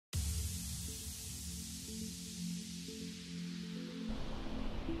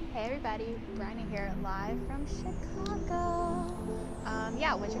Hey everybody, Bryna here, live from Chicago.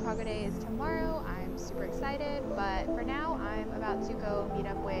 Yeah, Win Chicago Day is tomorrow. I'm super excited, but for now, I'm about to go meet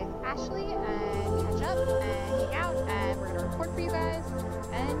up with Ashley and catch up and hang out, and we're gonna record for you guys.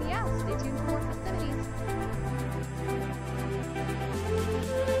 And yeah, stay tuned for more festivities.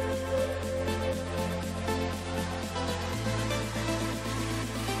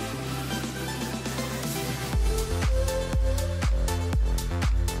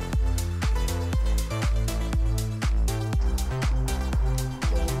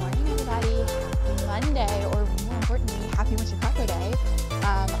 Monday, or more importantly, happy Win Chicago Day.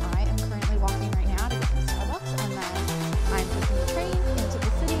 I am currently walking right now to get some Starbucks, and then I'm taking the train into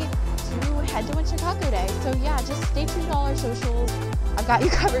the city to head to Win Chicago Day. So yeah, just stay tuned to all our socials. I've got you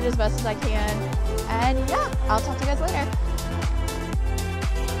covered as best as I can. And yeah, I'll talk to you guys later.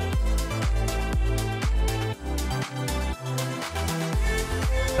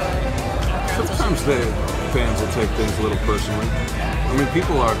 Sometimes the fans will take things a little personally. I mean,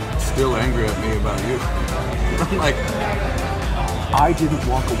 people are still angry at me about you. I'm like, I didn't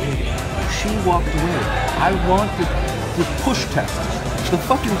walk away. She walked away. I want the push test. The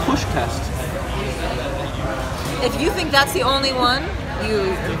fucking push test. If you think that's the only one,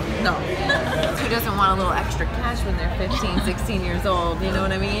 no. Who doesn't want a little extra cash when they're 15, 16 years old? You know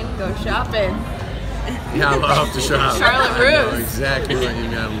what I mean? Go shopping. Yeah, I love to shop. Charlotte Russe. I know exactly what you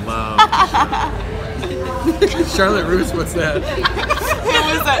mean. I love to shop. Charlotte Russe, what's that?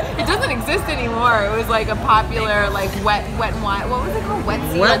 It doesn't exist anymore. It was like a popular, like wet and wine. What was it called? Wet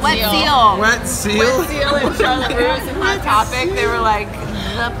seal. Wet seal. Wet seal and Charlotte Russe and Hot Topic. They were like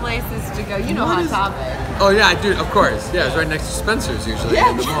the places to go. You know Hot Topic. Oh yeah, I do. Of course. Yeah, it's right next to Spencer's usually.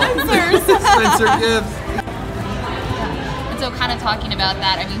 Yeah, in the mall. Spencer's. Spencer Gibbs. So kind of talking about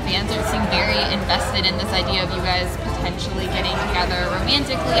that, I mean, fans seem very invested in this idea of you guys potentially getting together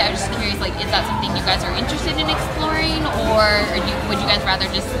romantically. I was just curious, like, is that something you guys are interested in exploring, or would you guys rather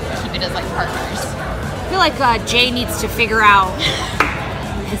just keep it as, like, partners? I feel like Jay needs to figure out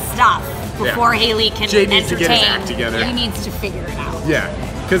his stuff before Haley can Jay needs entertain. to get his act together. He needs to figure it out. Yeah,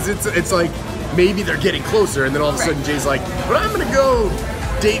 because it's like maybe they're getting closer, and then all of a sudden Jay's like, but I'm gonna go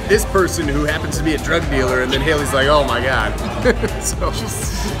date this person who happens to be a drug dealer, and then Haley's like, oh my god. so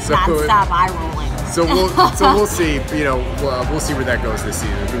Non-stop eye rolling. So we'll see. You know, we'll see where that goes this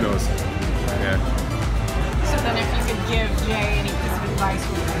season. Who knows? Yeah. So then, if you could give Jay any piece of advice,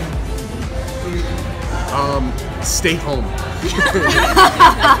 Stay home.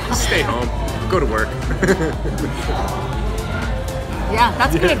 Stay home. Go to work. Yeah,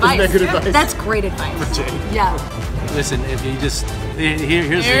 that's good advice. Isn't that good advice? That's great advice. For Jay. Yeah. Listen, if you just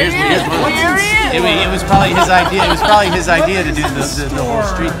here's it was probably his idea. It was probably his idea to do the whole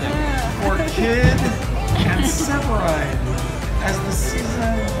street thing. For Kid and Severide as the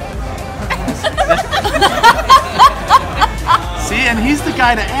season progresses. See, and he's the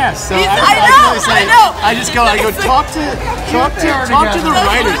guy to ask. So I just go talk to the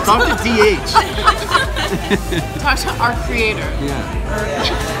writers, talk to DH. Talk to our creator.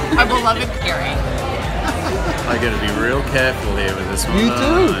 Yeah. Our beloved Carrie. I gotta be real careful here with this one. You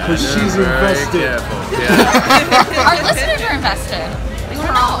do, because she's invested. Careful. Yeah. Our listeners are invested.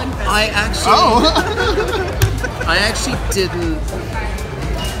 We're all invested. I actually didn't.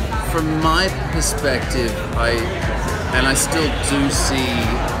 From my perspective, I still do see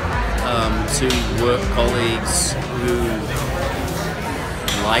two work colleagues who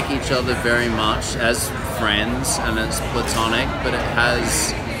like each other very much as friends and as platonic, but it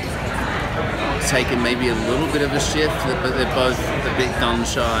has taken maybe a little bit of a shift, but they're both a bit gun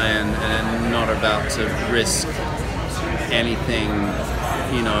shy and not about to risk anything,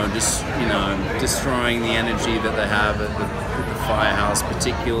 destroying the energy that they have at the firehouse,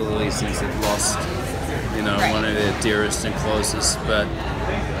 particularly since they've lost, one of their dearest and closest. But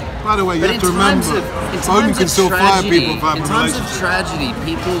by the way, you have to remember, Odin can still fire people for having in times of tragedy,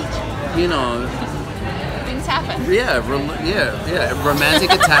 people, Things happen. romantic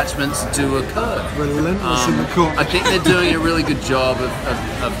attachments do occur. Relentless in the court. I think they're doing a really good job of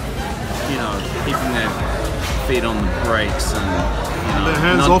keeping their feet on the brakes and their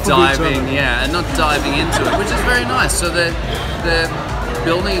hands not off diving, of each other. and not diving into it, which is very nice. So they're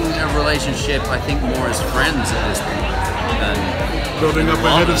building a relationship, I think, more as friends at this point than building up a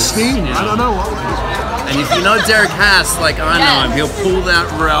head of steam. I don't know. And if you know Derek Haas, like I know him, he'll pull that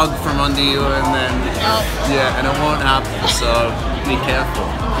rug from under you, and then and it won't happen. So be careful.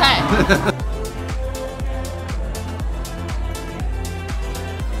 Okay.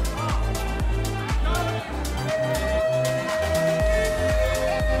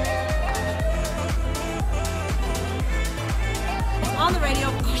 On the radio,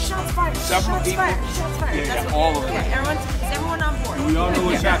 Shots fired. Several Shots people. fired. Shots fired. Yeah, That's yeah, what, all of okay, them. is everyone on board? We all know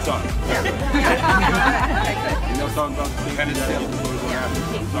what shots are. Yeah. You know talking about the penicillin.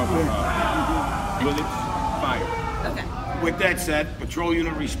 Bullets fired. Okay. With that said, patrol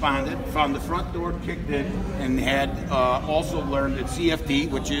unit responded, found the front door kicked in, and had also learned that CFD,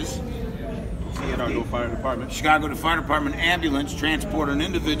 which is Chicago Fire Department, Chicago Fire Department ambulance transported an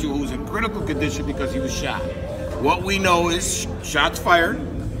individual who was in critical condition because he was shot. What we know is shots fired.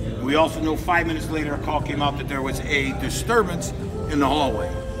 We also know 5 minutes later a call came out that there was a disturbance in the hallway.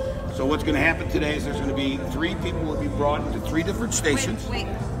 So what's going to happen today is there's going to be 3 people will be brought into 3 different stations. Wait.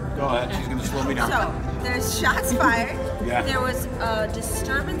 Go ahead, she's going to slow me down. So, there's shots fired. Yeah. There was a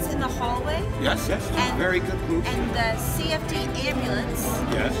disturbance in the hallway. Yes, that's a very good clue. And the CFD ambulance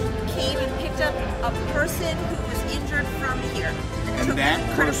Yes. came and picked up a person who was injured from here. And took that him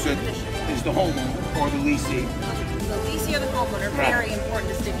to critical person condition. is the homeowner or the leasee. The leasee or the homeowner, Right. very important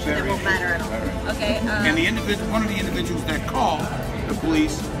distinction that Very won't matter at all. important. Right. Okay. And the individual, one of the individuals that called the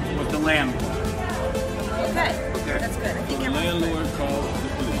police was the landlord. Okay. Okay. That's good. I think The everyone's landlord called the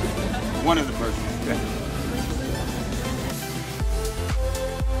police. One of the persons. Okay.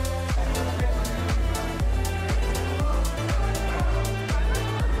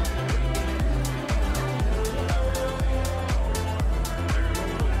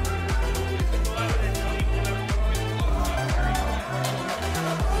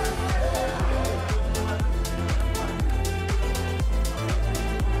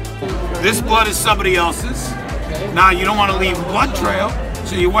 This blood is somebody else's. Now you don't want to leave blood trail,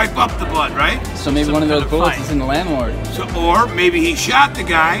 so you wipe up the blood, right? So maybe one of those bullets is in the landlord. So, or maybe he shot the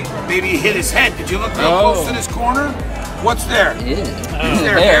guy. Maybe he hit his head. Did you look real close to this corner? What's there? Is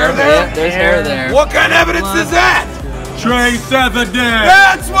there hair there? Yeah, there's hair there. What kind of evidence is that? Trace evidence.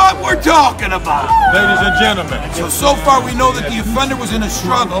 That's what we're talking about. Ladies and gentlemen. So far we know that the offender was in a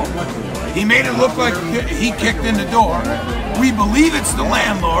struggle. He made it look like he kicked in the door. We believe it's the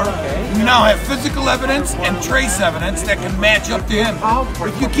landlord. We now have physical evidence and trace evidence that can match up to him.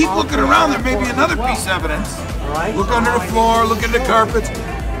 If you keep looking around, there may be another piece of evidence. Look under the floor, look at the carpets.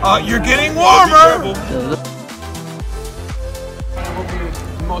 You're getting warmer.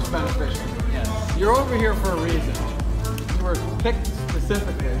 Most beneficial. Yes. You're over here for a reason. You were picked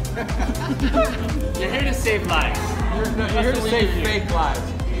specifically. You're here to save lives. You're here to save fake lives.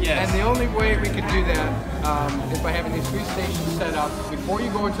 Yes. And the only way we can do that is by having these 3 stations set up before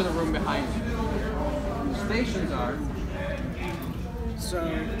you go into the room behind you. The stations are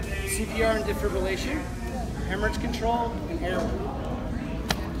CPR and defibrillation, hemorrhage control, and airway.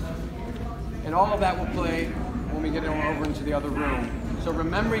 And all of that will play when we get over into the other room. So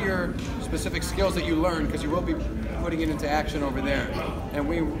remember your specific skills that you learned, because you will be putting it into action over there. And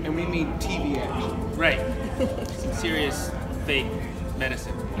we mean TV action. Right. Some serious fake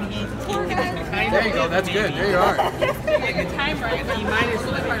medicine. There you go, that's good. There you are. Like a time right. E minus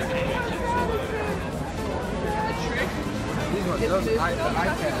the part of it. These ones, those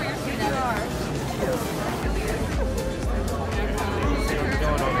iPads.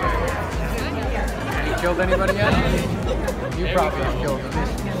 You killed anybody yet? You probably have killed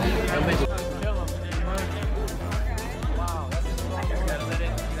at least.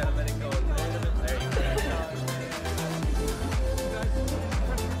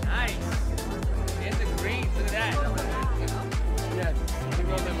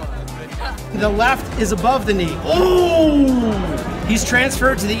 The left is above the knee. Oh! He's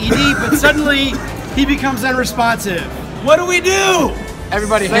transferred to the ED, but suddenly he becomes unresponsive. What do we do?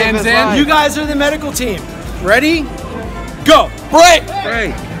 Everybody hands in. You guys are the medical team. Ready? Go! Break!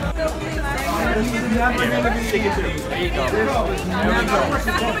 Break! There you go. All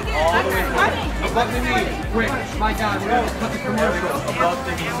the way above the knee. Quick, my God, we're going to cut the commercial. Above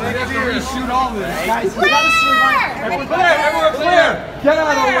the knee. Make sure you shoot all of this. Guys, you gotta survive. Everyone clear! Everyone clear! Get out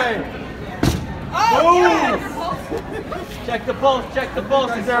of the way! Oh! Check the pulse, check the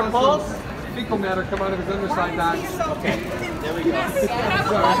pulse. Is there a pulse? Fecal matter come out of his underside, Doc. Okay, there we go.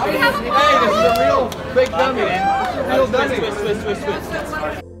 Hey, this is a real big dummy. Real dummy. Twist.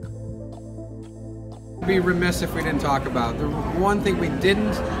 It'd be remiss if we didn't talk about the one thing we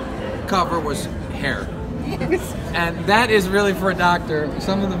didn't cover was hair. And that is really for a doctor.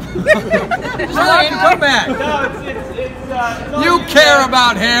 Some of the come back. No, it's you care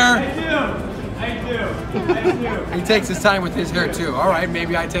about hair. I do. He takes his time with his hair too. All right,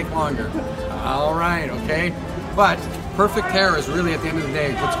 maybe I take longer. All right, okay. But perfect hair is really, at the end of the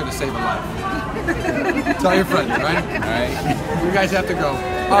day, what's going to save a life. Tell your friends, right? All right. You guys have to go.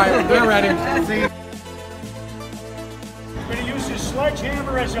 All right, we're ready. We're going to use this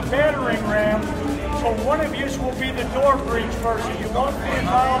sledgehammer as a battering ram. So one of you will be the door breach person. You won't be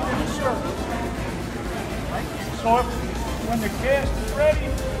involved in the circle. So when the cast is ready,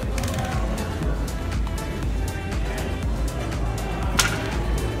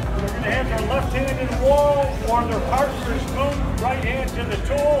 they're going to have their left hand in the wall or their partner is moved, right hand to the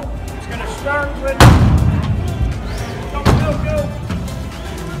tool. It's going to start with go.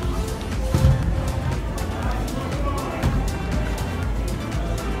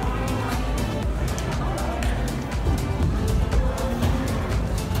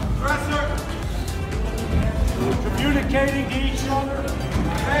 Communicating to each other.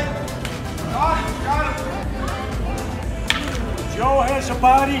 Joe has a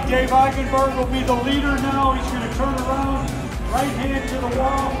body. Dave Eigenberg will be the leader now. He's going to turn around. Right hand to the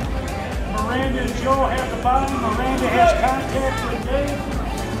wall. Miranda and Joe have the body. Miranda has contact with Dave.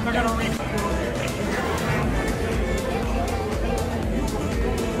 They're going to reach.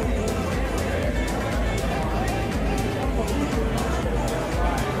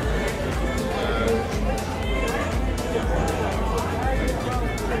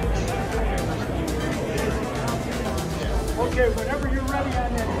 Okay, whenever you're ready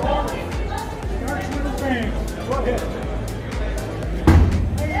on that door, starts with a bang. Go ahead.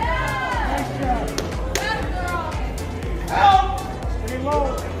 Nice job. Help! Stay low.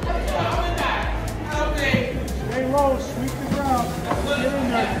 Stay low, sweep the ground. Get in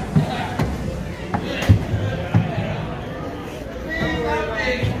there. Please help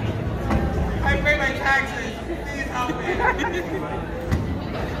me. I pay my taxes. Please help me.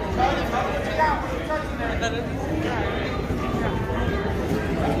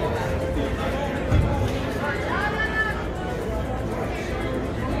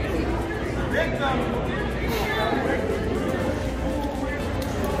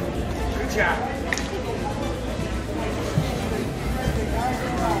 Good job.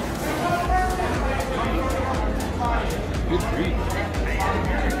 Good grief.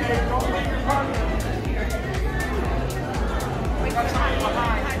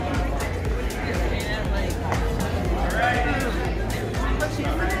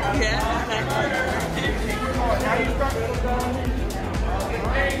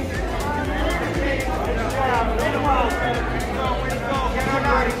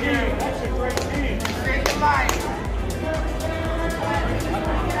 That's a great team.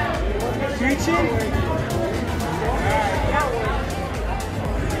 Preaching?